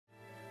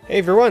Hey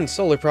everyone,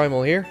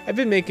 SolarPrimal here. I've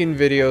been making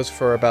videos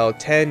for about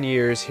 10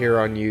 years here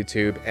on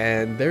YouTube,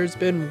 and there's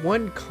been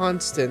one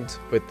constant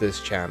with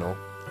this channel,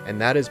 and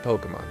that is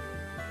Pokemon.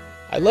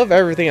 I love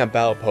everything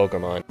about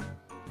Pokemon.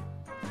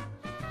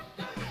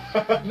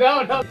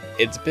 No!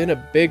 It's been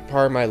a big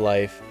part of my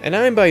life, and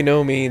I'm by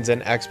no means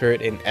an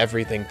expert in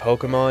everything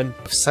Pokemon.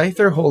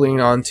 Scyther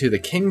holding on to the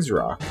King's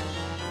Rock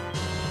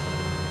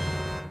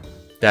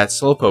that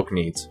Slowpoke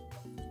needs,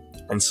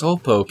 and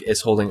Slowpoke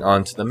is holding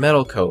on to the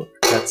Metal Coat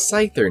that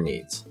Scyther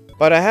needs.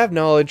 But I have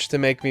knowledge to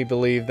make me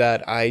believe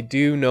that I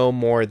do know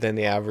more than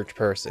the average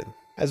person,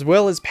 as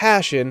well as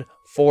passion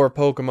for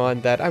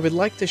Pokemon that I would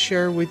like to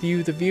share with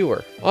you, the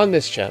viewer. On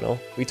this channel,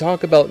 we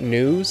talk about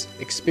news,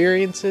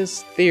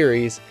 experiences,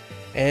 theories,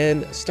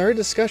 and start a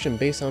discussion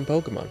based on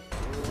Pokemon.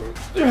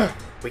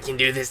 We can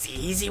do this the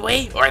easy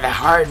way or the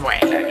hard way.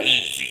 The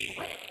easy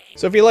way.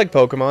 So if you like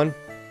Pokemon,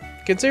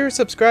 consider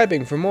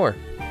subscribing for more.